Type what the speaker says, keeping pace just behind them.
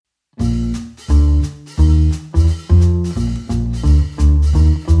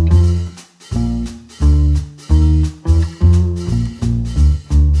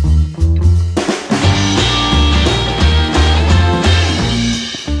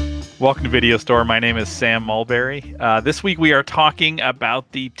Welcome to Video Store. My name is Sam Mulberry. This week we are talking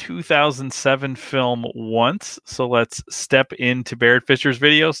about the 2007 film Once. So let's step into Barrett Fisher's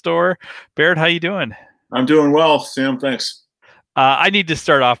Video Store. Barrett, how you doing? I'm doing well, Sam. Thanks. I need to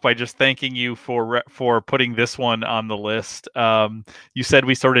start off by just thanking you for putting this one on the list. You said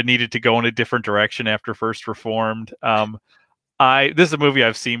we sort of needed to go in a different direction after First Reformed. This is a movie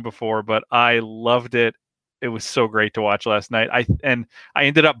I've seen before, but I loved it. It was so great to watch last night. I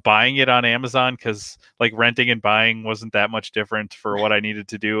ended up buying it on Amazon because like renting and buying wasn't that much different for what I needed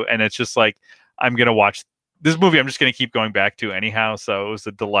to do. And it's just like I'm gonna watch this movie. I'm just gonna keep going back to anyhow. So it was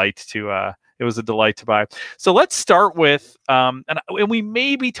a delight to buy. So let's start with and we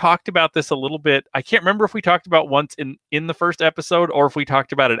maybe talked about this a little bit. I can't remember if we talked about Once in the first episode or if we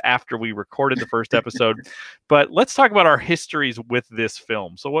talked about it after we recorded the first episode. But let's talk about our histories with this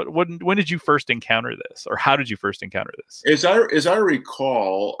film. So when did you first encounter this, or how did you first encounter this? As I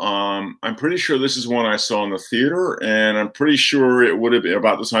recall, I'm pretty sure this is one I saw in the theater, and I'm pretty sure it would have been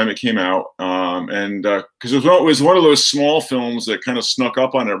about the time it came out. And because it was one of those small films that kind of snuck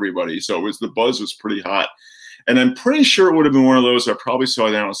up on everybody, so the buzz was pretty hot. And I'm pretty sure it would have been one of those I probably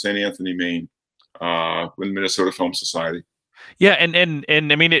saw down in St. Anthony, Maine, with Minnesota Film Society. Yeah, and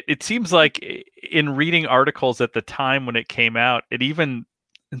I mean, it seems like in reading articles at the time when it came out, it even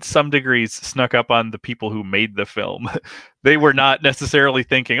in some degrees snuck up on the people who made the film. They were not necessarily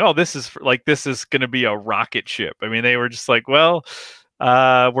thinking, "Oh, this is going to be a rocket ship." I mean, they were just like, "Well,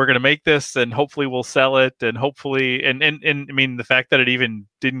 we're going to make this, and hopefully we'll sell it, and hopefully." And I mean, the fact that it even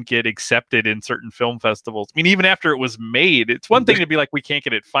didn't get accepted in certain film festivals. I mean, even after it was made, it's one thing to be like, "We can't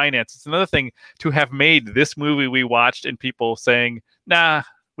get it financed." It's another thing to have made this movie we watched, and people saying, "Nah,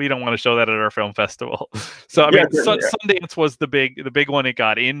 we don't want to show that at our film festival." So I mean, Sundance was the big one it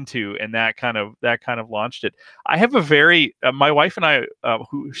got into, and that kind of launched it. I have a very my wife and I,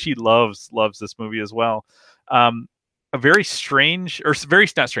 who she loves this movie as well. A very strange, or very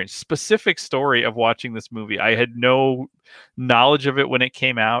not strange, specific story of watching this movie. I had no knowledge of it when it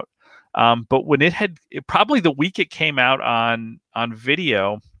came out, but when probably the week it came out on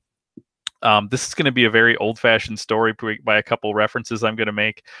video. This is going to be a very old-fashioned story by a couple references I'm going to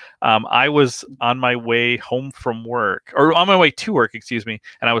make. I was on my way home from work, or on my way to work, excuse me,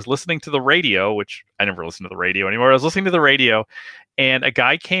 and I was listening to the radio, which I never listen to the radio anymore. I was listening to the radio, and a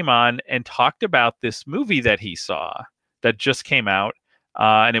guy came on and talked about this movie that he saw that just came out,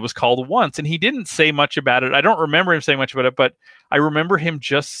 and it was called Once, and he didn't say much about it. I don't remember him saying much about it, but I remember him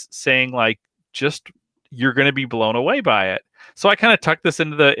just saying, like, just you're going to be blown away by it. So I kind of tucked this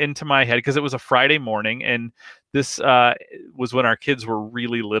into my head because it was a Friday morning, and this was when our kids were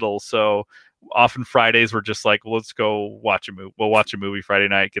really little. So often Fridays were just like, well, let's go watch a movie. We'll watch a movie Friday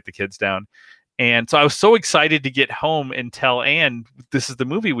night, get the kids down. And so I was so excited to get home and tell Anne this is the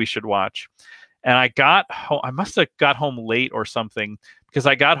movie we should watch. And I got home. I must have got home late or something, because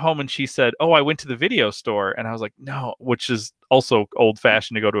I got home and she said, "Oh, I went to the video store." And I was like, "No," which is also old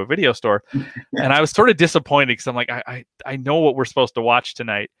fashioned to go to a video store. And I was sort of disappointed because I'm like, I know what we're supposed to watch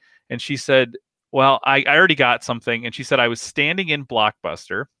tonight. And she said, "Well, I already got something." And she said, "I was standing in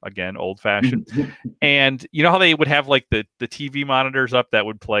Blockbuster," again, old fashioned. And you know how they would have like the TV monitors up that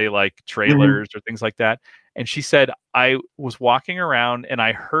would play like trailers or things like that. And she said, "I was walking around and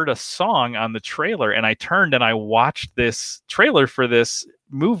I heard a song on the trailer, and I turned and I watched this trailer for this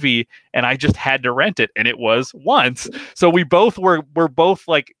movie, and I just had to rent it, and it was Once." So we're both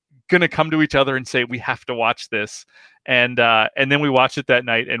like gonna come to each other and say we have to watch this. And then we watched it that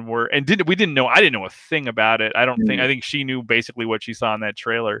night, and I didn't know a thing about it. I think she knew basically what she saw in that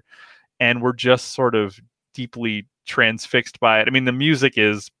trailer, and we're just sort of deeply transfixed by it. I mean, the music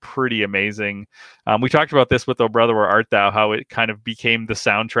is pretty amazing. We talked about this with "Oh Brother, Where Art Thou," how it kind of became the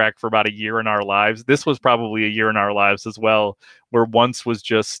soundtrack for about a year in our lives. This was probably a year in our lives as well, where Once was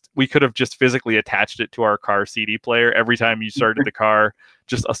just, we could have just physically attached it to our car CD player. Every time you started the car,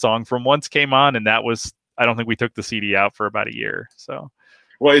 just a song from Once came on, and that was, I don't think we took the CD out for about a year. So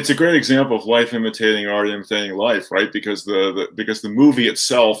Well, it's a great example of life imitating art, imitating life, right? Because the movie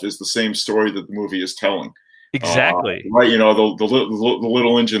itself is the same story that the movie is telling. exactly. Right, the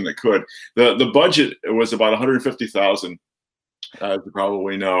little engine that could. The budget was about 150,000, as you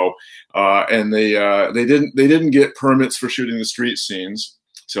probably know, and they didn't get permits for shooting the street scenes,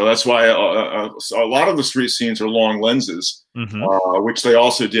 so that's why a lot of the street scenes are long lenses, which they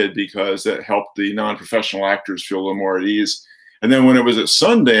also did because it helped the non-professional actors feel a little more at ease. And then when it was at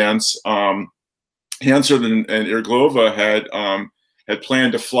Sundance, Hansard and Irglova had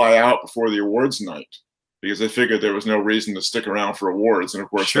planned to fly out before the awards night. because they figured there was no reason to stick around for awards. And of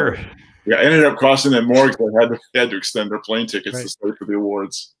course, Sure. yeah, it ended up costing them more because they had to extend their plane tickets Right. to stay for the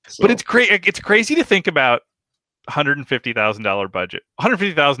awards. So. But it's crazy to think about $150,000 budget.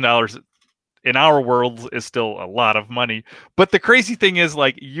 $150,000 in our world is still a lot of money. But the crazy thing is,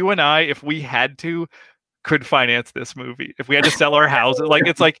 like, you and I, if we had to, could finance this movie. If we had to sell our houses, like,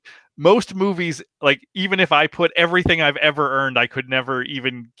 it's like most movies, like, even if I put everything I've ever earned, I could never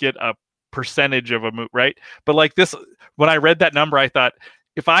even get a percentage of a movie, right? But like this, when I read that number, I thought,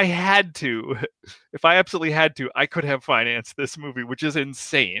 if I had to, if I absolutely had to, I could have financed this movie, which is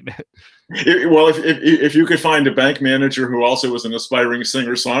insane. Well, if you could find a bank manager who also was an aspiring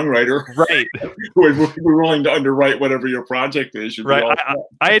singer-songwriter, right, who would be willing to underwrite whatever your project is, you'd right.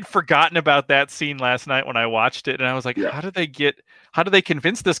 I had forgotten about that scene last night when I watched it, and I was like, yeah. how do they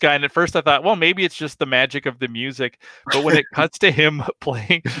convince this guy? And at first I thought, well, maybe it's just the magic of the music. But when it cuts to him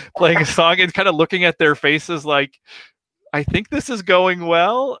playing a song and kind of looking at their faces like, I think this is going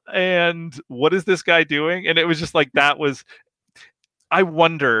well, and what is this guy doing? And it was just like, I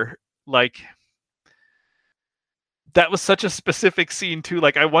wonder, like, that was such a specific scene too.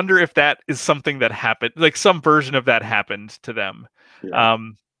 Like, I wonder if that is something that happened, like some version of that happened to them. Yeah.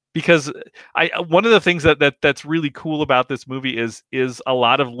 Because one of the things that's really cool about this movie is a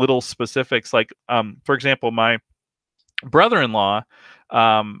lot of little specifics. Like, for example, my brother-in-law,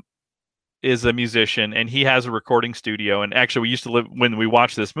 is a musician, and he has a recording studio. And actually, we used to live, when we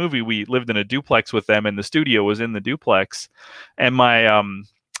watched this movie, we lived in a duplex with them, and the studio was in the duplex. And my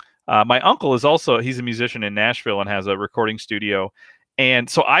uncle is also, he's a musician in Nashville and has a recording studio. And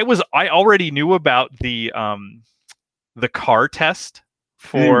so I already knew about the car test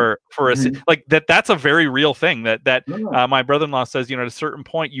for like that's a very real thing that my brother-in-law says, at a certain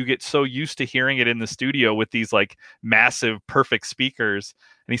point you get so used to hearing it in the studio with these like massive perfect speakers,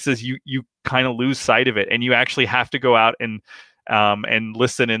 and he says you kind of lose sight of it, and you actually have to go out and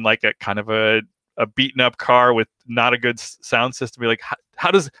listen in like a kind of a beaten up car with not a good sound system. Be like,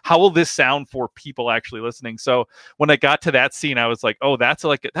 how will this sound for people actually listening? So when I got to that scene, I was like, oh, that's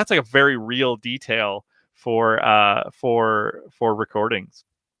like a very real detail for recordings.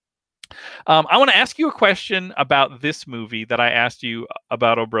 I want to ask you a question about this movie that I asked you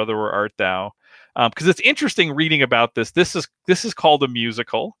about "O Brother, Where Art Thou?" Because it's interesting reading about this. This is called a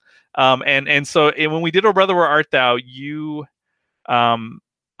musical, and so when we did "O Brother, Where Art Thou?"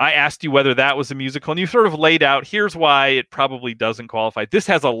 I asked you whether that was a musical, and you sort of laid out, here's why it probably doesn't qualify. This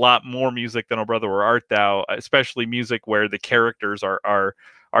has a lot more music than "O Brother, Where Art Thou?", especially music where the characters are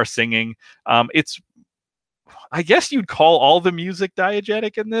singing. I guess you'd call all the music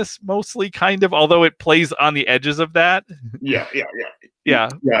diegetic in this, mostly, kind of, although it plays on the edges of that. Yeah.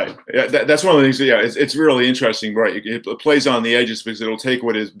 That's one of the things. Yeah, it's really interesting, right? It plays on the edges because it'll take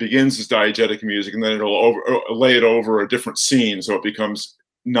what begins as diegetic music, and then it'll lay it over a different scene, so it becomes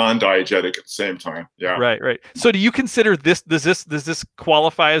non-diegetic at the same time. Yeah. Right. So do you consider this, does this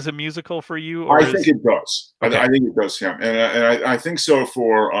qualify as a musical for you? Or I think it does. Okay. I think it does, yeah. And I think so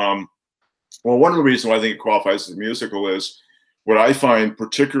for, well, one of the reasons why I think it qualifies as a musical is what I find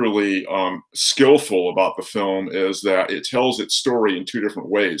particularly skillful about the film is that it tells its story in two different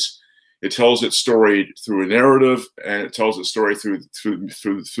ways. It tells its story through a narrative, and it tells its story through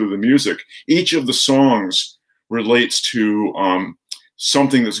the music. Each of the songs relates to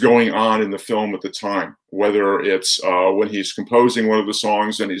something that's going on in the film at the time, whether it's when he's composing one of the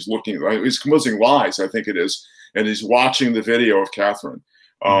songs and he's composing Lies, I think it is, and he's watching the video of Catherine.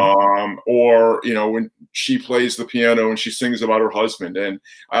 Or, when she plays the piano and she sings about her husband. And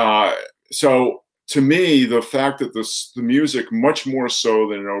so to me, the fact that the music, much more so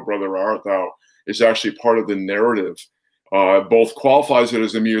than "O Brother, Where Art Thou?", is actually part of the narrative, both qualifies it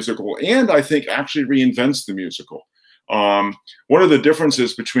as a musical and I think actually reinvents the musical. One of the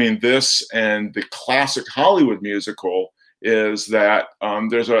differences between this and the classic Hollywood musical is that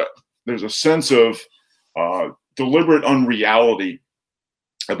there's a sense of deliberate unreality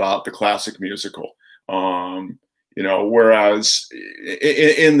about the classic musical. Whereas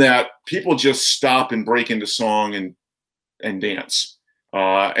in that people just stop and break into song and dance.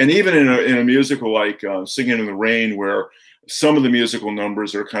 And even in a musical like Singing in the Rain, where some of the musical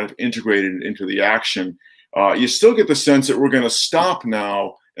numbers are kind of integrated into the action, you still get the sense that we're going to stop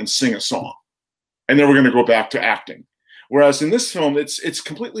now and sing a song, and then we're going to go back to acting. Whereas in this film, it's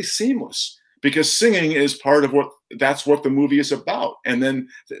completely seamless, because singing is part of that's what the movie is about. And then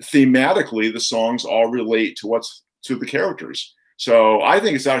thematically, the songs all relate to the characters. So I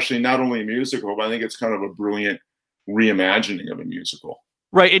think it's actually not only a musical, but I think it's kind of a brilliant reimagining of a musical.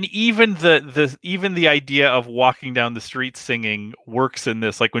 Right, and even the idea of walking down the street singing works in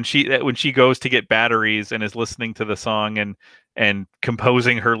this. Like when she goes to get batteries and is listening to the song and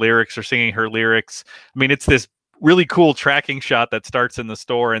composing her lyrics or singing her lyrics. I mean, it's this really cool tracking shot that starts in the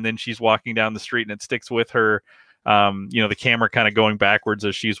store, and then she's walking down the street, and it sticks with her. You know, the camera kind of going backwards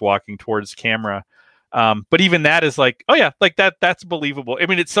as she's walking towards camera. But even that is like, oh yeah, like that's believable. I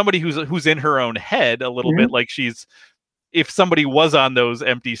mean, it's somebody who's in her own head a little bit, like she's, if somebody was on those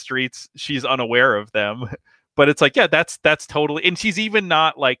empty streets, she's unaware of them. But it's like, yeah, that's totally. And she's even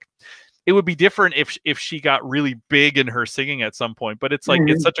not like, it would be different if she got really big in her singing at some point. But it's like,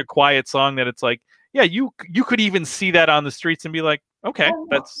 it's such a quiet song that it's like, yeah, you could even see that on the streets and be like, okay,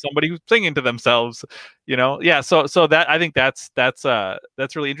 that's somebody who's singing to themselves, you know? Yeah. So that, I think that's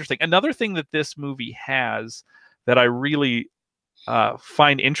really interesting. Another thing that this movie has that I really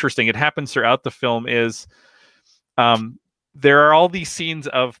find interesting, it happens throughout the film, is there are all these scenes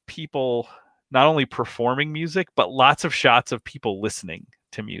of people not only performing music, but lots of shots of people listening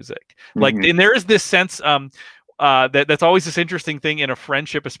to music. Like, and there is this sense that's always this interesting thing in a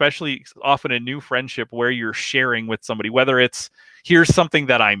friendship, especially often a new friendship, where you're sharing with somebody, whether it's, here's something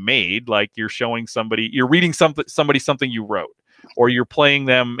that I made, like you're showing somebody, you're reading somebody something you wrote, or you're playing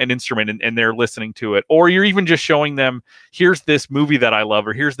them an instrument and they're listening to it, or you're even just showing them, here's this movie that I love,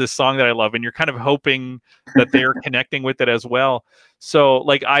 or here's this song that I love, and you're kind of hoping that they're connecting with it as well. So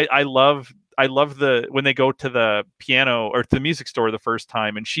like I love when they go to the piano or to the music store the first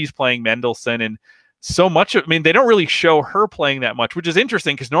time and she's playing Mendelssohn, and so much of, I mean, they don't really show her playing that much, which is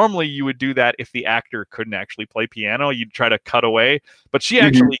interesting because normally you would do that if the actor couldn't actually play piano. You'd try to cut away, but she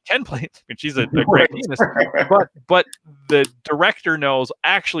actually can play, and she's a great pianist. But the director knows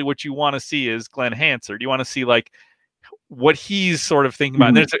actually what you want to see is Glenn Hansard. You want to see like what he's sort of thinking about.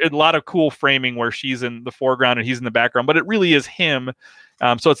 And there's a lot of cool framing where she's in the foreground and he's in the background, but it really is him.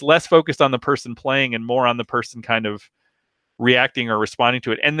 So it's less focused on the person playing and more on the person kind of reacting or responding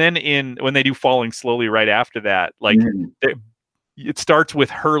to it. And then when they do Falling Slowly right after that, like it starts with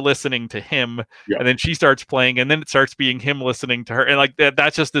her listening to him, and then she starts playing, and then it starts being him listening to her, and like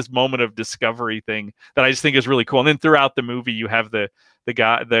that's just this moment of discovery thing that I just think is really cool. And then throughout the movie you have the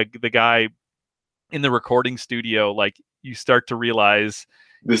guy in the recording studio, like you start to realize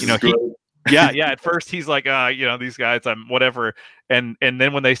this, you know, at first he's like, you know, these guys, I'm whatever, and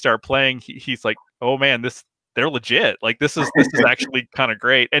then when they start playing, he's like, oh man, they're legit. Like this is actually kind of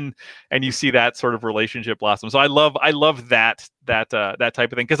great, and you see that sort of relationship blossom. So I love that type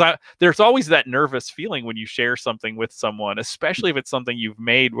of thing, because there's always that nervous feeling when you share something with someone, especially if it's something you've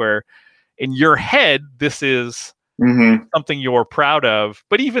made where in your head this is something you're proud of.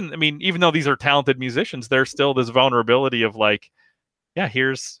 But even though these are talented musicians, there's still this vulnerability of like, yeah,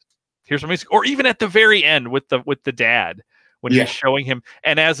 here's my music. Or even at the very end with the dad, when he's showing him,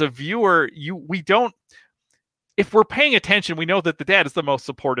 and as a viewer, we don't, if we're paying attention, we know that the dad is the most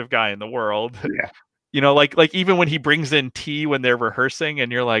supportive guy in the world. Yeah. You know, like even when he brings in tea when they're rehearsing,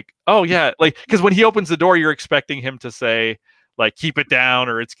 and you're like, oh yeah, like, because when he opens the door, you're expecting him to say like, keep it down,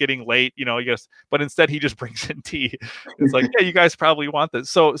 or it's getting late, you know, I guess, but instead he just brings in tea. It's like, yeah, you guys probably want this.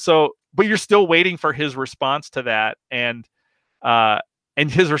 So, but you're still waiting for his response to that. And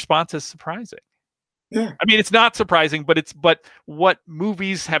his response is surprising. Yeah. I mean, it's not surprising, but what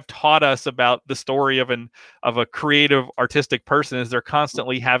movies have taught us about the story of a creative, artistic person is they're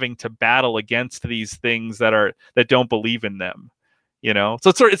constantly having to battle against these things that don't believe in them, you know.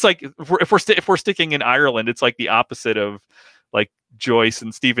 So it's like if we're sticking in Ireland, it's like the opposite of like Joyce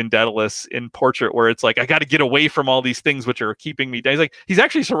and Stephen Dedalus in Portrait, where it's like, I got to get away from all these things which are keeping me down. He's like, he's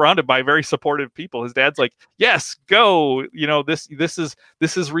actually surrounded by very supportive people. His dad's like, yes, go, you know, this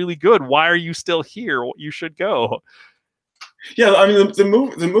is really good. Why are you still here? You should go. Yeah, I mean, the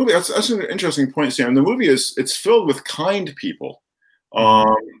movie that's an interesting point, Sam. The movie it's filled with kind people,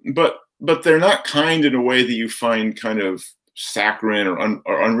 but they're not kind in a way that you find kind of saccharine or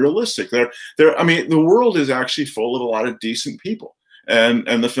unrealistic. I mean, the world is actually full of a lot of decent people,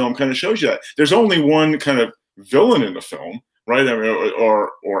 and the film kind of shows you that. There's only one kind of villain in the film, right? I mean,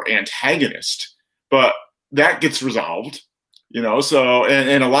 or antagonist, but that gets resolved, you know. So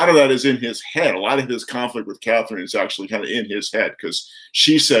and a lot of that is in his head. A lot of his conflict with Catherine is actually kind of in his head, because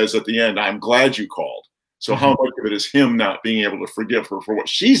she says at the end, "I'm glad you called." So how much of it is him not being able to forgive her for what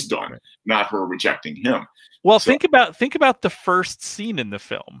she's done, not her rejecting him? Well, so, think about the first scene in the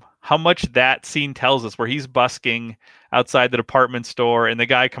film. How much that scene tells us, where he's busking outside the department store, and the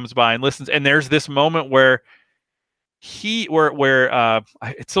guy comes by and listens. And there's this moment where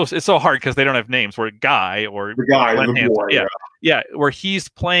it's so hard because they don't have names. Where the guy, the boy, where he's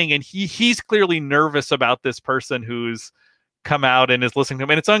playing, and he's clearly nervous about this person who's come out and is listening to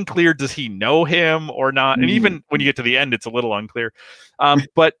him, and it's unclear, does he know him or not? And even when you get to the end, it's a little unclear.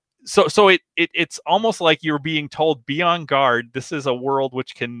 But so it's almost like you're being told, be on guard. This is a world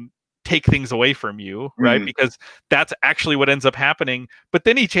which can take things away from you, right? Because that's actually what ends up happening. But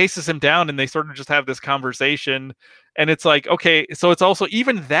then he chases him down, and they sort of just have this conversation, and it's like, okay, so it's also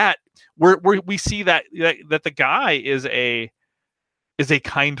even that we see that the guy is a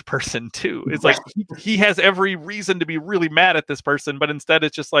kind person too. It's like he has every reason to be really mad at this person, but instead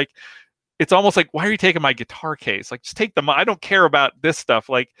it's just like, it's almost like, why are you taking my guitar case? Like, just take them. I don't care about this stuff.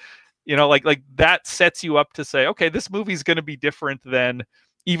 Like, like that sets you up to say, okay, this movie's going to be different than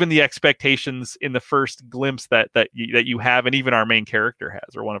even the expectations in the first glimpse that you have, and even our main character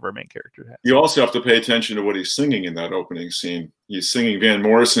has, or one of our main characters has. You also have to pay attention to what he's singing in that opening scene. He's singing Van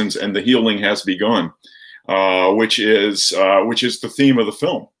Morrison's "And the Healing Has Begun," which is the theme of the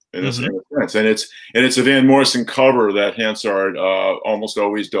film in a sense, and it's a Van Morrison cover that Hansard almost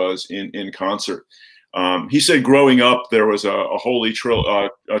always does in concert. He said growing up there was a holy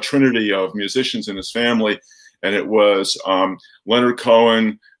trinity of musicians in his family, and it was Leonard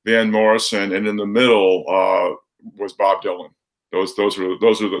Cohen, Van Morrison, and in the middle was Bob Dylan. Those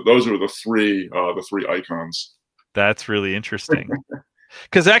were the three icons. That's really interesting.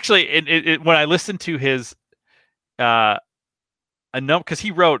 Because actually, when I listened to his, because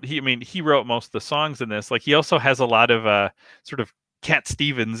he wrote most of the songs in this. Like, he also has a lot of sort of Cat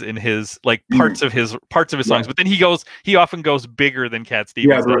Stevens in his parts of his songs, but then he often goes bigger than Cat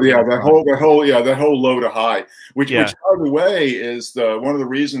Stevens. That whole low to high, which by the way is one of the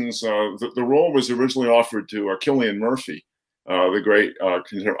reasons the role was originally offered to Cillian Murphy, the great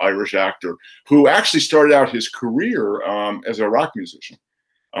Irish actor, who actually started out his career as a rock musician.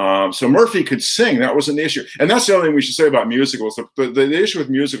 So Murphy could sing. That wasn't the issue. And that's the other thing we should say about musicals. The issue with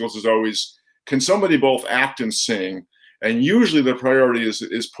musicals is always, can somebody both act and sing? And usually the priority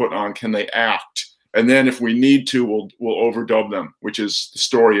is put on, can they act? And then if we need to, we'll overdub them, which is the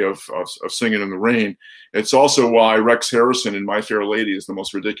story of Singing in the Rain. It's also why Rex Harrison in My Fair Lady is the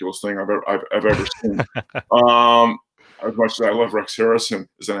most ridiculous thing I've ever seen. As much as I love Rex Harrison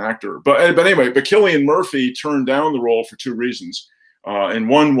as an actor. But anyway, Cillian Murphy turned down the role for two reasons. And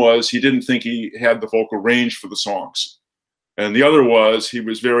one was he didn't think he had the vocal range for the songs. And the other was he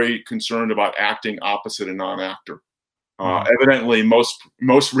was very concerned about acting opposite a non-actor. Evidently,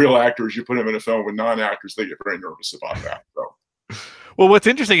 most real actors, you put them in a film with non-actors, they get very nervous about that. So, well, what's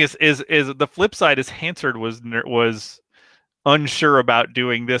interesting is the flip side is Hansard was unsure about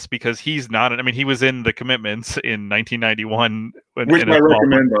doing this because he's not. I mean, he was in The Commitments in 1991, which I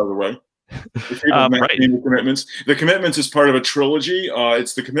recommend, by the way. Right. The Commitments. The Commitments is part of a trilogy.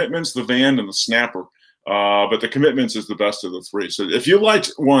 It's The Commitments, The Van, and The Snapper. But The Commitments is the best of the three. So if you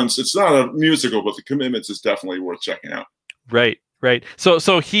liked Once, it's not a musical, but The Commitments is definitely worth checking out. Right.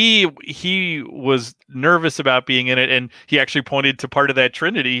 So he was nervous about being in it, and he actually pointed to part of that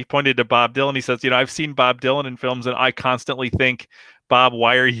trinity. He pointed to Bob Dylan. He says, I've seen Bob Dylan in films, and I constantly think, Bob,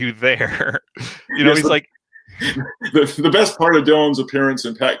 why are you there? He's like. The best part of Dylan's appearance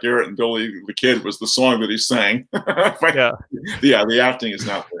in Pat Garrett and Billy the Kid was the song that he sang. The acting is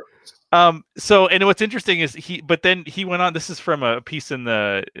not there. So, and what's interesting is but then he went on, this is from a piece in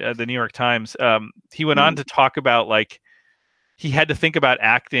the New York Times. He went on to talk about, he had to think about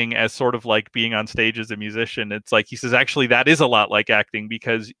acting as sort of like being on stage as a musician. It's like, he says, actually, that is a lot like acting,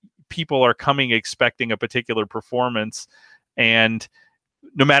 because people are coming expecting a particular performance, and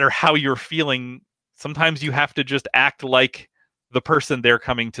no matter how you're feeling, sometimes you have to just act like the person they're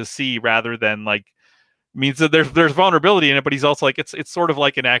coming to see, rather than means that there's vulnerability in it, but he's also it's sort of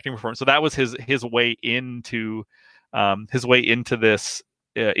like an acting performance. So that was his way into this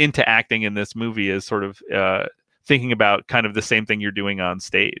into acting in this movie, is sort of thinking about kind of the same thing you're doing on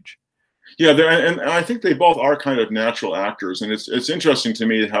stage. Yeah, and I think they both are kind of natural actors, and it's interesting to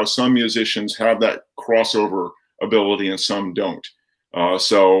me how some musicians have that crossover ability and some don't.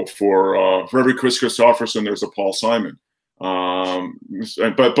 So for every Chris Christopherson, there's a Paul Simon.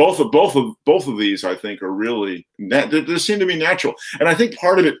 But both of these, I think, are really they seem to be natural, and I think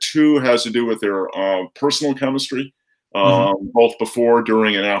part of it too has to do with their personal chemistry, both before,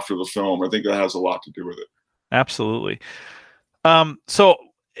 during, and after the film. I think that has a lot to do with it. Absolutely. So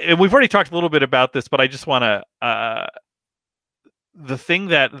we've already talked a little bit about this, but I just want to. The thing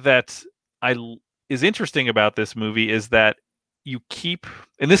that is interesting about this movie is that you keep,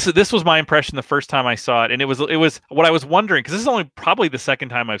 and this was my impression the first time I saw it, and it was what I was wondering, because this is only probably the second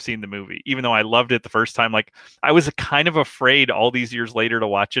time I've seen the movie, even though I loved it the first time. I was kind of afraid all these years later to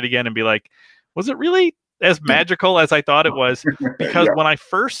watch it again and be like, was it really as magical as I thought it was? Because when I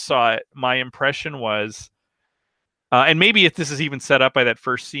first saw it, my impression was And maybe if this is even set up by that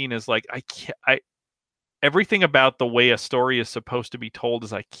first scene is like, I can't, everything about the way a story is supposed to be told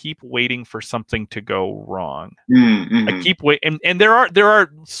is I keep waiting for something to go wrong. I Mm-hmm. keep wait, and there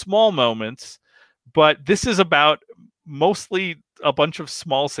are small moments, but this is about mostly a bunch of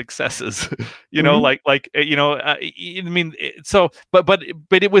small successes. Mm-hmm. I mean,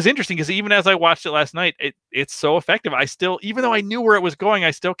 but it was interesting because even as I watched it last night, it's so effective. I still, even though I knew where it was going,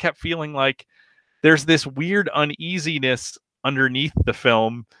 I still kept feeling like there's this weird uneasiness underneath the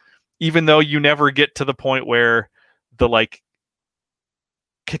film, even though you never get to the point where the like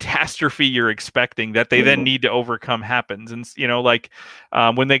catastrophe you're expecting that they then need to overcome happens. And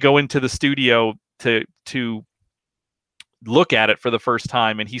when they go into the studio to look at it for the first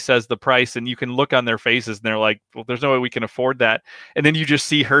time and he says the price, and you can look on their faces and they're like, well, there's no way we can afford that. And then you just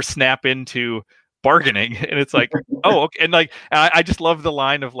see her snap into bargaining and it's like, oh, okay. And like I just love the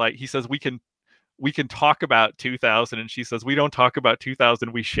line of like, he says we can talk about 2000, and she says we don't talk about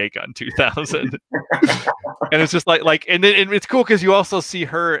 2000, we shake on 2000. And it's just and it's cool because you also see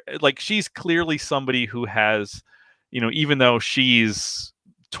her, like, she's clearly somebody who has, even though she's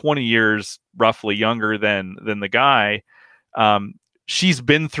 20 years roughly younger than the guy, she's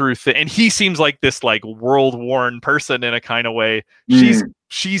been through and he seems like this like world worn person in a kind of way.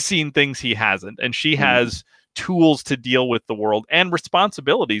 She's seen things he hasn't, and she has tools to deal with the world and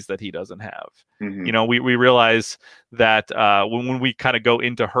responsibilities that he doesn't have. We realize that when we kind of go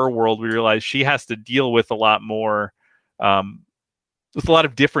into her world, we realize she has to deal with a lot more, with a lot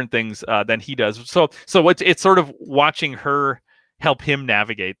of different things than he does. So it's sort of watching her help him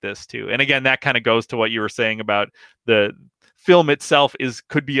navigate this too. And again, that kind of goes to what you were saying about the film itself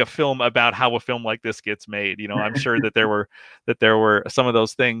could be a film about how a film like this gets made. I'm sure that there were some of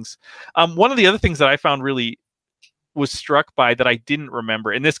those things. One of the other things that I found really was struck by that I didn't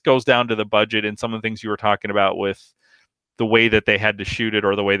remember, and this goes down to the budget and some of the things you were talking about with the way that they had to shoot it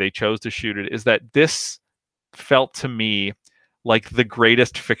or the way they chose to shoot it, is that this felt to me like the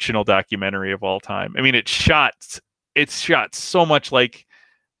greatest fictional documentary of all time. I mean, it's shot so much like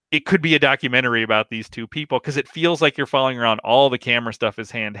it could be a documentary about these two people, because it feels like you're following around. All the camera stuff is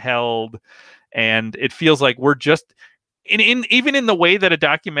handheld, and it feels like we're just even in the way that a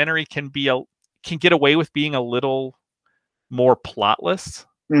documentary can get away with being a little more plotless.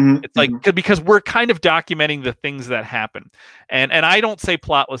 It's like, because we're kind of documenting the things that happen, and I don't say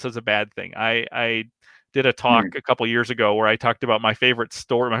plotless as a bad thing. I did a talk a couple years ago where I talked about my favorite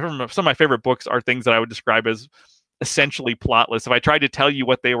story. Some of my favorite books are things that I would describe as essentially plotless. If I tried to tell you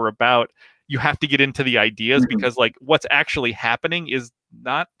what they were about, you have to get into the ideas, because like what's actually happening is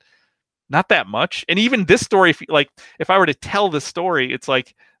not that much. And even this story, if I were to tell the story, it's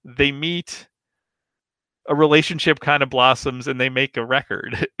like they meet, a relationship kind of blossoms, and they make a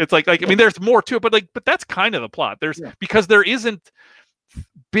record. It's like I mean, there's more to it, but that's kind of the plot. Because there isn't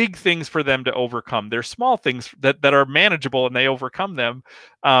big things for them to overcome. There's small things that are manageable, and they overcome them.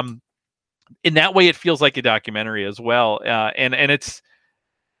 In that way, it feels like a documentary as well. And it's,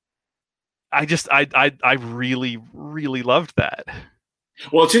 I really, really loved that.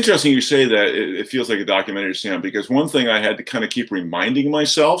 Well, it's interesting you say that it feels like a documentary, Sam, because one thing I had to kind of keep reminding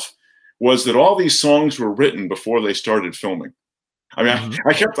myself was that all these songs were written before they started filming. I mean,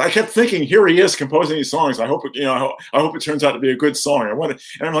 I kept thinking, here he is composing these songs. I hope I hope it turns out to be a good song. And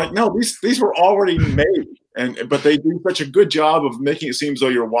I'm like, no, these were already made, but they do such a good job of making it seem as though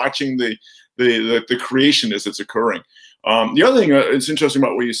you're watching the creation as it's occurring. The other thing that's interesting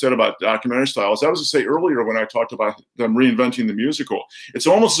about what you said about documentary style is I was to say earlier when I talked about them reinventing the musical, it's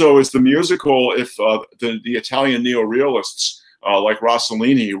almost as though it's the musical if the Italian neorealists like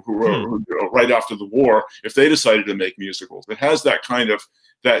Rossellini, who wrote right after the war, if they decided to make musicals, it has that kind of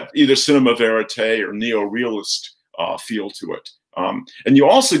that either cinema verite or neorealist feel to it. And you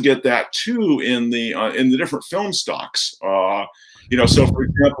also get that too in the different film stocks. So for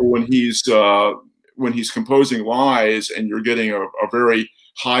example, when he's composing Lies, and you're getting a very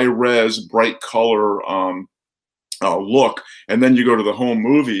high res, bright color look, and then you go to the home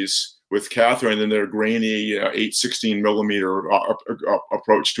movies with Catherine and their grainy 8/16 millimeter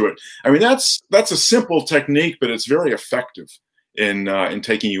approach to it. I mean, that's a simple technique, but it's very effective in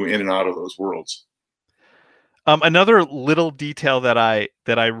taking you in and out of those worlds. Another little detail that I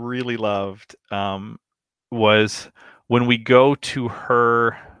really loved was when we go to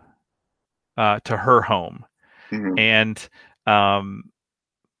her home, and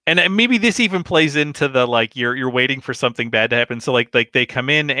maybe this even plays into the like you're waiting for something bad to happen. So like they come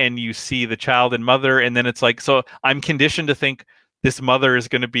in and you see the child and mother, and then it's like, so I'm conditioned to think this mother is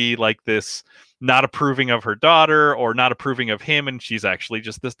going to be like this, not approving of her daughter or not approving of him, and she's actually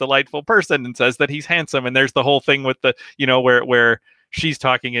just this delightful person and says that he's handsome. And there's the whole thing with the, where she's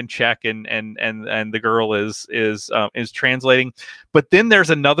talking in Czech and the girl is translating. But then there's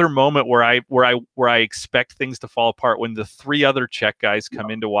another moment where I expect things to fall apart when the three other Czech guys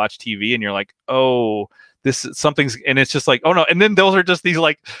come in to watch TV, and you're like, oh, something's, and it's just like, oh no. And then those are just these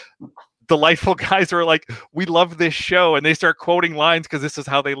like delightful guys who are like, we love this show, and they start quoting lines because this is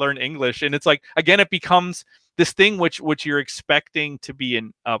how they learn English. And it's like, again, it becomes this thing which you're expecting to be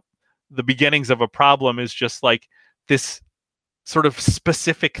in the beginnings of a problem is just like this sort of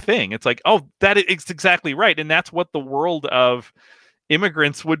specific thing. It's like, oh, it's exactly right. And that's what the world of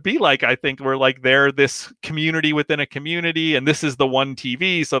immigrants would be like. I think we're like, they're this community within a community, and this is the one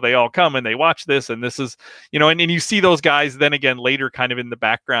TV, so they all come and they watch this, and this is, and you see those guys then again later kind of in the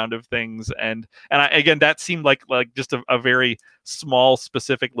background of things, and again, that seemed like just a very small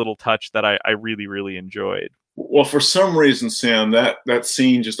specific little touch that I really, really enjoyed. Well, for some reason, Sam, that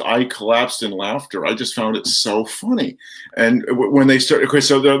scene I collapsed in laughter. I just found it so funny. And when they start, okay,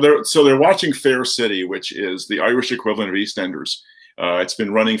 so they're watching Fair City, which is the Irish equivalent of EastEnders. It's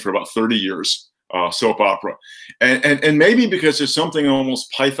been running for about 30 years, soap opera. And maybe because there's something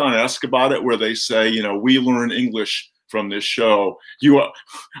almost Python-esque about it, where they say, we learn English from this show.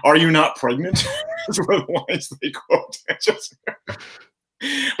 Are you not pregnant? Those are the lines they quote.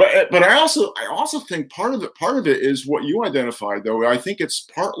 But I also think part of it is what you identified, though. I think it's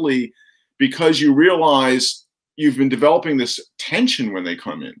partly because you realize you've been developing this tension when they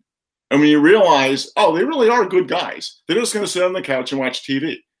come in. And when you realize, oh, they really are good guys. They're just going to sit on the couch and watch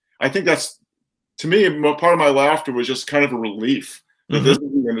TV. I think that's, to me, part of my laughter was just kind of a relief that this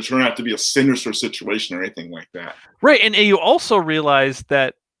isn't going to turn out to be a sinister situation or anything like that. Right, and you also realize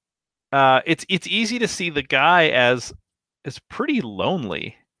that it's easy to see the guy as pretty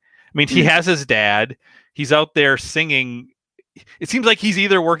lonely. I mean, he has his dad. He's out there singing. It seems like he's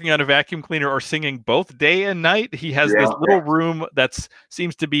either working on a vacuum cleaner or singing both day and night. He has this little room that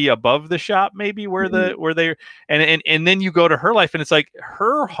seems to be above the shop, maybe where they and then you go to her life, and it's like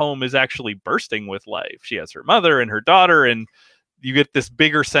her home is actually bursting with life. She has her mother and her daughter, and you get this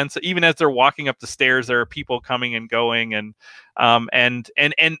bigger sense. Even as they're walking up the stairs, there are people coming and going, and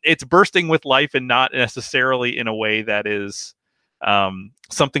it's bursting with life, and not necessarily in a way that is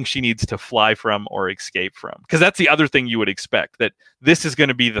something she needs to fly from or escape from, because that's the other thing you would expect, that this is going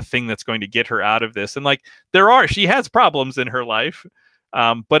to be the thing that's going to get her out of this. And like, she has problems in her life,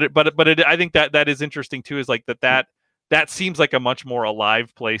 but I think that is interesting too, is like that seems like a much more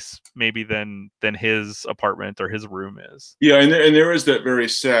alive place maybe than his apartment or his room is. Yeah, and there is that very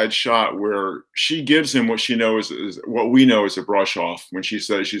sad shot where she gives him what she knows is what we know is a brush off when she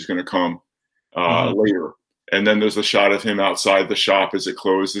says she's going to come later. And then there's a shot of him outside the shop as it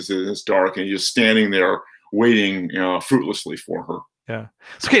closes and it's dark, and he's just standing there waiting fruitlessly for her. Yeah.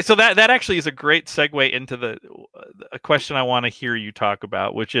 Okay, so that actually is a great segue into a question I want to hear you talk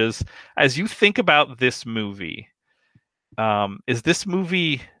about, which is, as you think about this movie, is this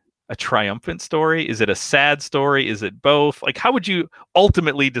movie a triumphant story? Is it a sad story? Is it both? Like, how would you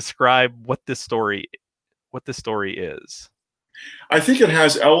ultimately describe what this story is? I think it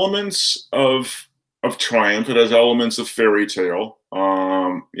has elements of triumph. It has elements of fairy tale.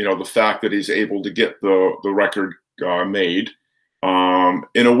 The fact that he's able to get the record made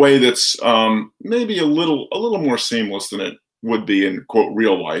in a way that's maybe a little more seamless than it would be in, quote,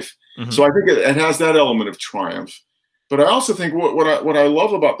 real life. Mm-hmm. So I think it has that element of triumph. But I also think what I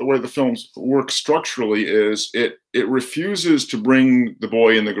love about the way the films work structurally is it refuses to bring the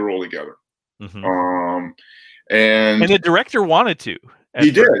boy and the girl together. Mm-hmm. And the director wanted to. He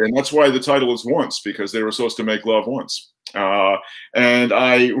did, and that's why the title is Once, because they were supposed to make love once. And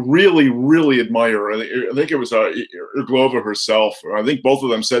I really, really admire. I think it was Irglova herself. I think both of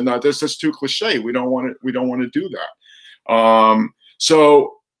them said, "No, that's too cliche. We don't want to do that." So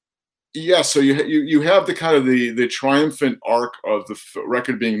you have the kind of the triumphant arc of the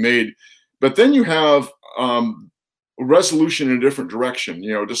record being made, but then you have resolution in a different direction.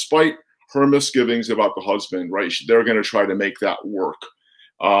 Despite her misgivings about the husband, right? They're going to try to make that work.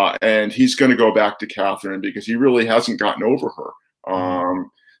 And he's going to go back to Catherine because he really hasn't gotten over her.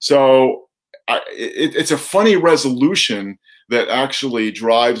 So it's a funny resolution that actually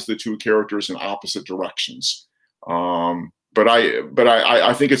drives the two characters in opposite directions. But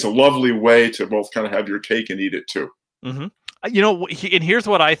I think it's a lovely way to both kind of have your cake and eat it too. Mm-hmm. And here's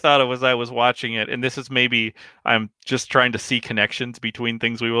what I thought of as I was watching it, and this is maybe I'm just trying to see connections between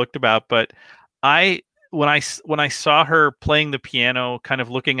things we looked about, but I when I saw her playing the piano, kind of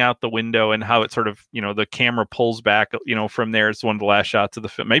looking out the window, and how it sort of, the camera pulls back, from there. It's one of the last shots of the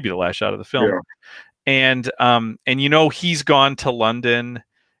film, maybe the last shot of the film. Yeah. And he's gone to London,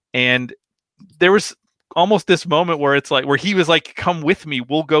 and there was almost this moment where it's like, where he was like, "Come with me,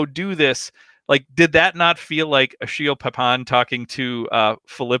 we'll go do this." Like, did that not feel like Achille Pepin talking to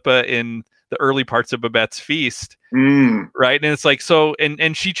Philippa in the early parts of Babette's Feast? Right. And it's like, so,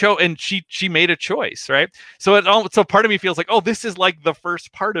 and she chose, and she made a choice, right? So part of me feels like, oh, this is like the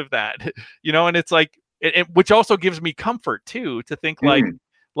first part of that, and it's like, which also gives me comfort too, to think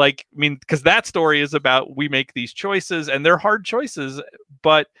like, I mean, because that story is about, we make these choices and they're hard choices,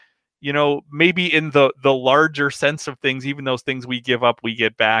 but maybe in the larger sense of things, even those things we give up, we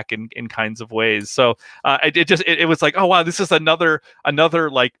get back in kinds of ways. So it was like, oh wow, this is another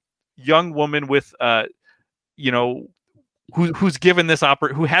like young woman with who's given this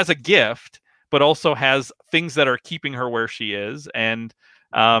who has a gift, but also has things that are keeping her where she is, and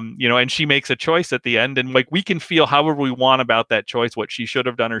and she makes a choice at the end, and like, we can feel however we want about that choice, what she should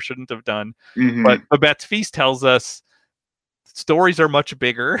have done or shouldn't have done. But Babette's Feast tells us stories are much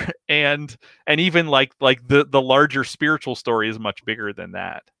bigger, and even like the larger spiritual story is much bigger than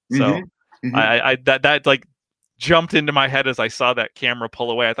that. So I that like jumped into my head as I saw that camera pull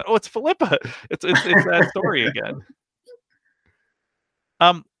away. I thought, oh, it's Philippa. It's that story again.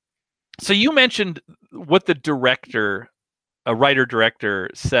 So you mentioned what the director, a writer-director,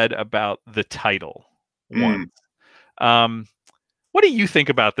 said about the title once. What do you think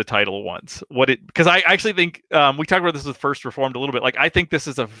about the title Once? Because I actually think, we talked about this with First Reformed a little bit. Like, I think this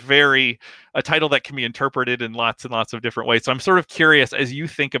is a title that can be interpreted in lots and lots of different ways. So I'm sort of curious, as you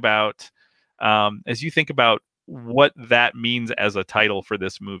think about what that means as a title for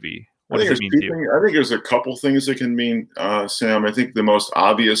this movie. What does it mean to you? I think there's a couple things it can mean, Sam. I think the most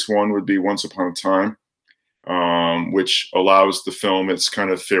obvious one would be Once Upon a Time, which allows the film its kind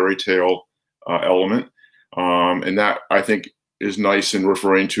of fairy tale element. And that, I think, is nice in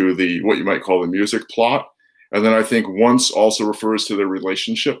referring to what you might call the music plot. And then I think Once also refers to their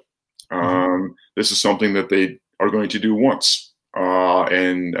relationship. This is something that they are going to do once,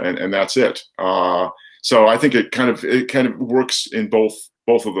 and that's it. So I think it kind of works in both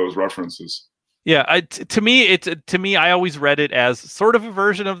of those references. Yeah, to me, I always read it as sort of a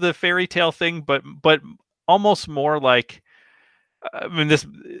version of the fairy tale thing, but almost more like, I mean, this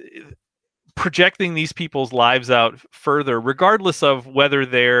projecting these people's lives out further, regardless of whether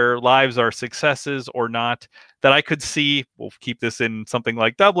their lives are successes or not. That I could see, we'll keep this in something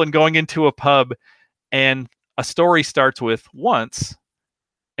like Dublin, going into a pub, and a story starts with once,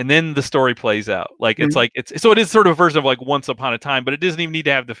 and then the story plays out. Like, it's like, so it is sort of a version of like Once Upon a Time, but it doesn't even need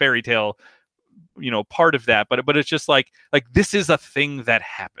to have the fairy tale, part of that. But it's just like this is a thing that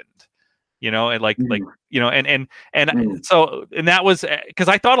happened, and so that was, because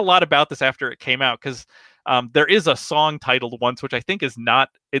I thought a lot about this after it came out, because there is a song titled Once, which I think is not,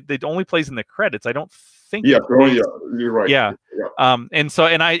 it only plays in the credits. I don't think. Yeah, you're right. Yeah. And so,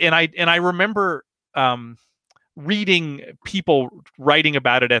 and I remember reading people writing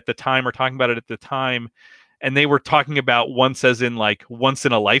about it at the time, or talking about it at the time, and they were talking about once as in like once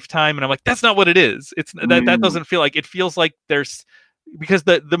in a lifetime, and I'm like, that's not what it is. It's that doesn't feel like, it feels like there's, because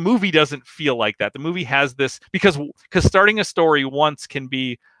the movie doesn't feel like that. The movie has this, because starting a story once can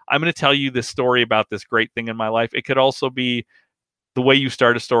be, I'm going to tell you this story about this great thing in my life. It could also be the way you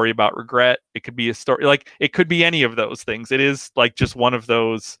start a story about regret. It could be a story, like, it could be any of those things. It is like just one of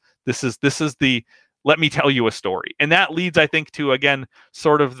those, this is the, let me tell you a story. And that leads, I think, to, again,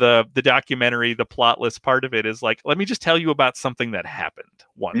 sort of the documentary, the plotless part of it is like, let me just tell you about something that happened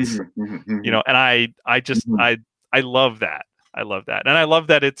once, and I just, I love that. I love that. And I love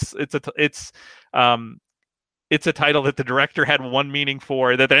that it's a title that the director had one meaning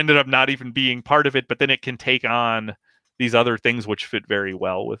for, that ended up not even being part of it, but then it can take on these other things which fit very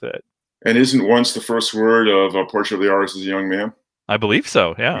well with it. And isn't Once the first word of A Portrait of the Artist as a Young Man? I believe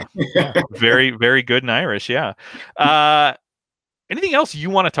so. Yeah. Very, very good in Irish. Yeah. Anything else you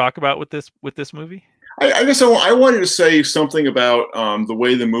want to talk about with this movie? I guess I wanted to say something about the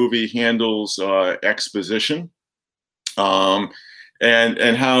way the movie handles exposition, and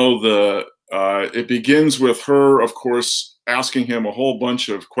how it begins with her, of course, asking him a whole bunch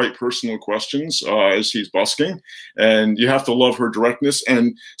of quite personal questions as he's busking, and you have to love her directness.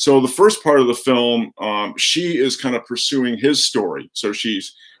 And so the first part of the film, she is kind of pursuing his story. So she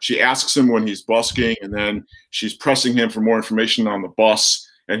asks him when he's busking, and then she's pressing him for more information on the bus,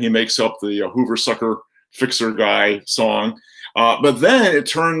 and he makes up the Hoover Sucker Fixer Guy song. But then it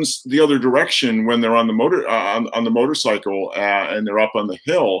turns the other direction when they're on the motorcycle and they're up on the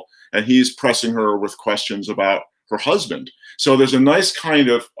hill, and he's pressing her with questions about her husband. So there's a nice kind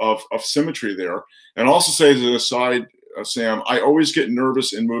of symmetry there. And also say as an aside, Sam, I always get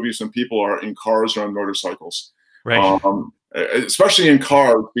nervous in movies when people are in cars or on motorcycles. Right. Especially in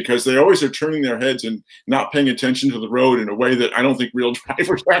cars, because they always are turning their heads and not paying attention to the road in a way that I don't think real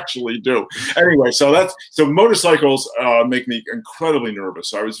drivers actually do. Anyway, so motorcycles make me incredibly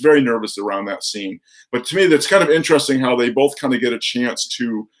nervous. I was very nervous around that scene. But to me, that's kind of interesting how they both kind of get a chance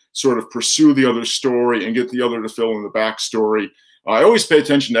to sort of pursue the other story and get the other to fill in the backstory. I always pay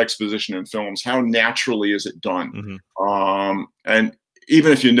attention to exposition in films. How naturally is it done? Mm-hmm. And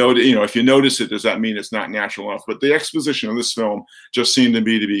even if you notice it, does that mean it's not natural enough? But the exposition of this film just seemed to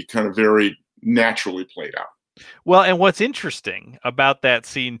me to be kind of very naturally played out. Well, and what's interesting about that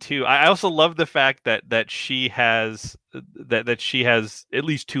scene too, I also love the fact that she has that she has at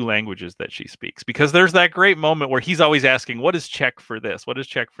least 2 languages that she speaks, because there's that great moment where he's always asking, "What is Czech for this? What is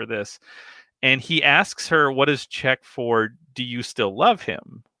Czech for this?" And he asks her, "What is Czech for? Do you still love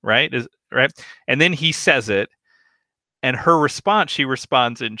him?" Right? Right? And then he says it. And her response, she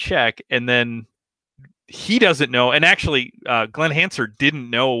responds in Czech, and then he doesn't know. And actually, Glenn Hansard didn't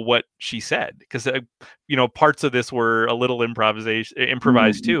know what she said, because parts of this were a little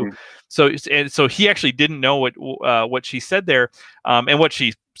improvised too. So he actually didn't know what she said there. And what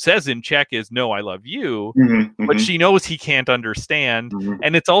she says in Czech is "No, I love you," but she knows he can't understand.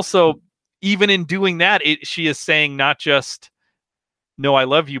 And it's also, even in doing that, she is saying not just "No, I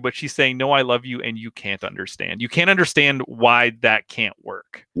love you," but she's saying "No, I love you," and you can't understand. You can't understand why that can't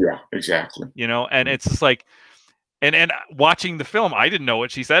work. Yeah, exactly. And it's just like, and watching the film, I didn't know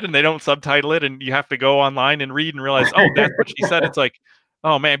what she said, and they don't subtitle it, and you have to go online and read and realize, oh, that's what she said. It's like,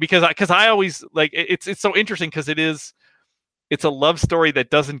 oh man, because I always like it's so interesting, because it's a love story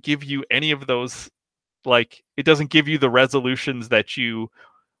that doesn't give you any of those, like, it doesn't give you the resolutions that you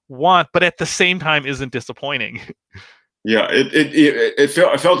want, but at the same time isn't disappointing. Yeah, it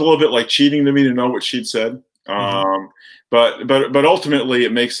felt a little bit like cheating to me to know what she'd said. But ultimately,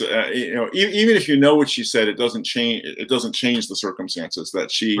 it makes even if you know what she said, it doesn't change. It doesn't change the circumstances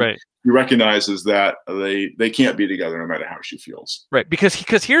that she recognizes that they can't be together no matter how she feels. Right, because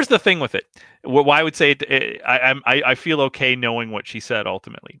here's the thing with it. Why I would say I feel okay knowing what she said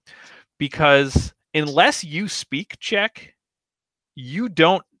ultimately, because unless you speak Czech, you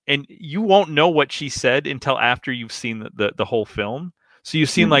don't. And you won't know what she said until after you've seen the whole film. So you've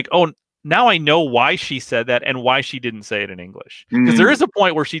seen like, oh, now I know why she said that and why she didn't say it in English. Because there is a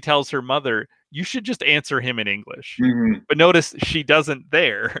point where she tells her mother, "You should just answer him in English." But notice she doesn't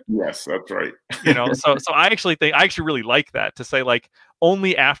there. Yes, that's right. So I actually really like that, to say like,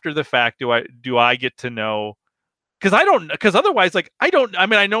 only after the fact do I get to know, because otherwise, like,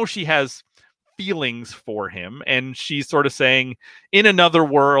 I know she has feelings for him, and she's sort of saying, in another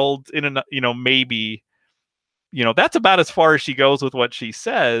world, maybe, that's about as far as she goes with what she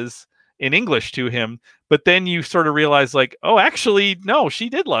says in English to him. But then you sort of realize, like, oh, actually, no, she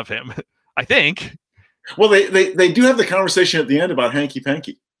did love him. I think. Well, they do have the conversation at the end about hanky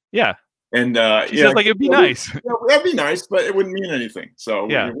panky. Yeah. And she says, like, it'd be nice. That'd be nice, but it wouldn't mean anything. So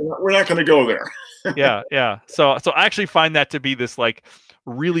we're not going to go there. Yeah. So I actually find that to be this, like,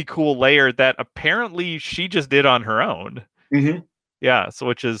 really cool layer that apparently she just did on her own. Yeah, so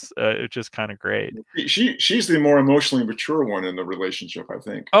which is kind of great. She's the more emotionally mature one in the relationship, I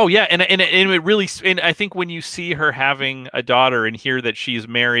think. Oh yeah, and it really, and I think when you see her having a daughter and hear that she's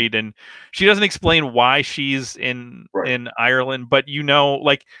married, and she doesn't explain why she's in Ireland, but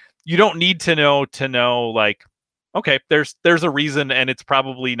like, you don't need to know like, okay, there's a reason, and it's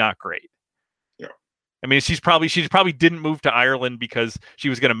probably not great. I mean, she probably didn't move to Ireland because she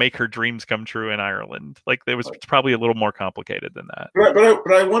was going to make her dreams come true in Ireland. Like, it's probably a little more complicated than that.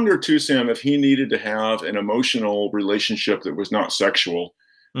 But I wonder too, Sam, if he needed to have an emotional relationship that was not sexual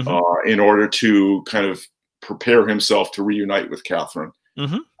in order to kind of prepare himself to reunite with Catherine.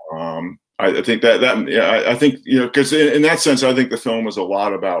 I think I think, because in that sense, I think the film is a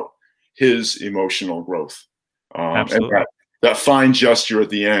lot about his emotional growth. Absolutely. And that fine gesture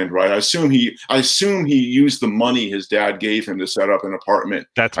at the end, right? I assume he used the money his dad gave him to set up an apartment.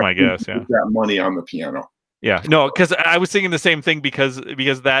 That's my guess. Yeah, that money on the piano. Yeah, no, because I was thinking the same thing, because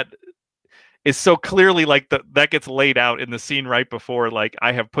that is so clearly, like, that gets laid out in the scene right before, like,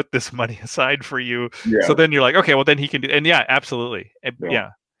 I have put this money aside for you. Yeah. So then you're like, okay, well then he can do, and yeah, absolutely,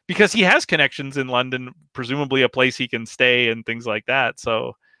 yeah, because he has connections in London, presumably a place he can stay and things like that.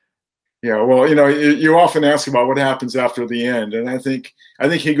 So. Yeah, well, you often ask about what happens after the end, and I think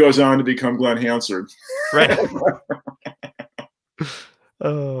he goes on to become Glenn Hansard. Right.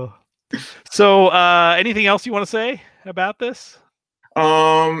 So anything else you want to say about this?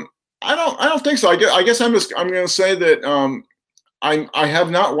 I don't think so. I guess I'm going to say that I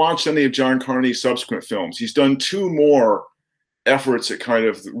have not watched any of John Carney's subsequent films. He's done two more efforts at kind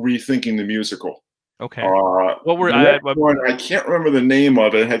of rethinking the musical. Okay. What were one? I can't remember the name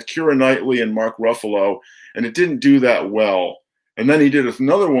of it. It had Keira Knightley and Mark Ruffalo, and it didn't do that well. And then he did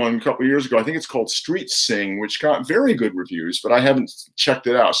another one a couple of years ago. I think it's called Street Sing, which got very good reviews, but I haven't checked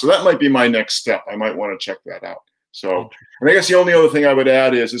it out. So that might be my next step. I might want to check that out. So, and I guess the only other thing I would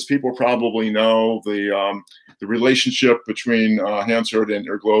add is people probably know the relationship between Hansard and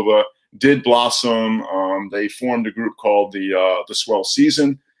Irglova did blossom. They formed a group called the Swell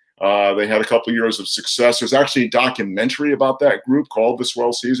Season. They had a couple of years of success. There's actually a documentary about that group called The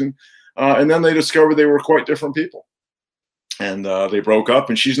Swell Season. And then they discovered they were quite different people. And they broke up,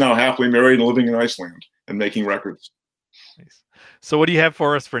 and she's now happily married and living in Iceland and making records. Nice. So what do you have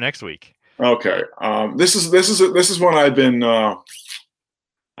for us for next week? Okay. This is one I've been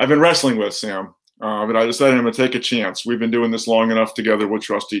wrestling with, Sam. But I decided I'm going to take a chance. We've been doing this long enough together. We'll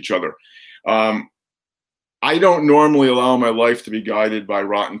trust each other. I don't normally allow my life to be guided by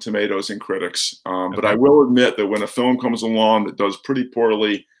Rotten Tomatoes and critics. But I will admit that when a film comes along that does pretty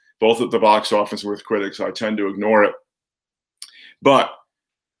poorly, both at the box office and with critics, I tend to ignore it. But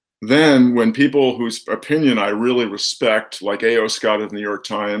then when people whose opinion I really respect, like A.O. Scott of the New York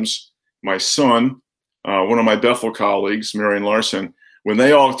Times, my son, one of my Bethel colleagues, Marion Larson, when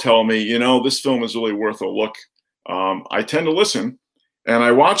they all tell me, this film is really worth a look, I tend to listen. And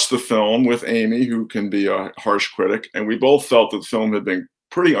I watched the film with Amy, who can be a harsh critic, and we both felt that the film had been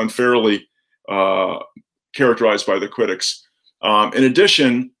pretty unfairly characterized by the critics. In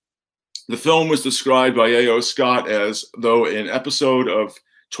addition, the film was described by A.O. Scott as though an episode of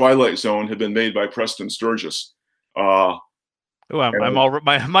Twilight Zone had been made by Preston Sturges. My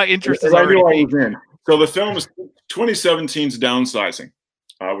interest is already in. So the film is 2017's Downsizing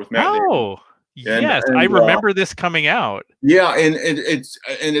with Matt Damon. Yes, I remember this coming out. Yeah, and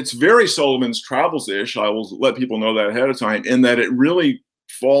it's very Sullivan's Travels-ish. I will let people know that ahead of time, in that it really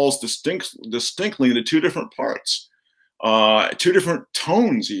falls distinctly into two different parts, two different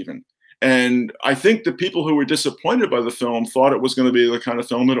tones even. And I think the people who were disappointed by the film thought it was going to be the kind of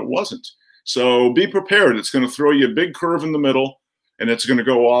film that it wasn't. So be prepared. It's going to throw you a big curve in the middle, and it's going to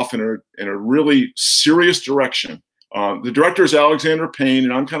go off in a really serious direction. The director is Alexander Payne,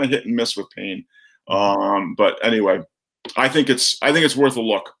 and I'm kind of hit and miss with Payne. But anyway, I think it's worth a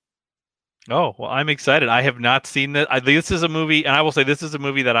look. Oh, well, I'm excited. I have not seen that. This is a movie, and I will say this is a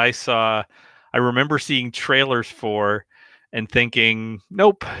movie that I remember seeing trailers for and thinking,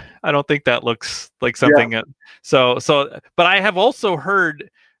 nope, I don't think that looks like something. Yeah. But I have also heard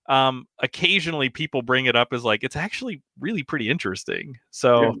occasionally people bring it up as like, it's actually really pretty interesting.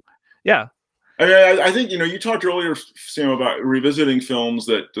 So yeah. I think, you talked earlier, Sam, about revisiting films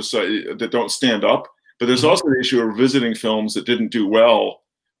that don't stand up, but there's also the issue of revisiting films that didn't do well.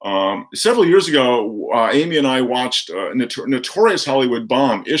 Several years ago, Amy and I watched a notorious Hollywood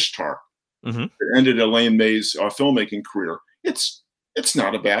bomb, Ishtar. It ended Elaine May's filmmaking career. It's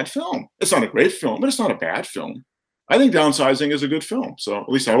not a bad film. It's not a great film, but it's not a bad film. I think Downsizing is a good film. So at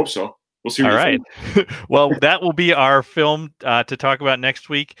least I hope so. We'll see. All right. Well, that will be our film to talk about next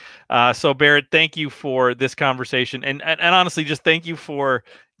week. So Barrett, thank you for this conversation, and honestly, just thank you for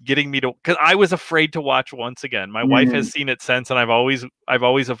getting me to, because I was afraid to watch once again. My wife has seen it since, and I've always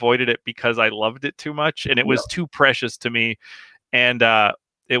avoided it because I loved it too much, and it was too precious to me, and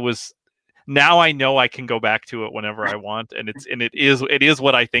it was. Now I know I can go back to it whenever I want, and it is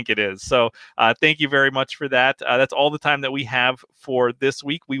what I think it is. So thank you very much for that. That's all the time that we have for this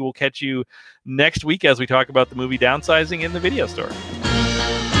week. We will catch you next week as we talk about the movie Downsizing in the video store.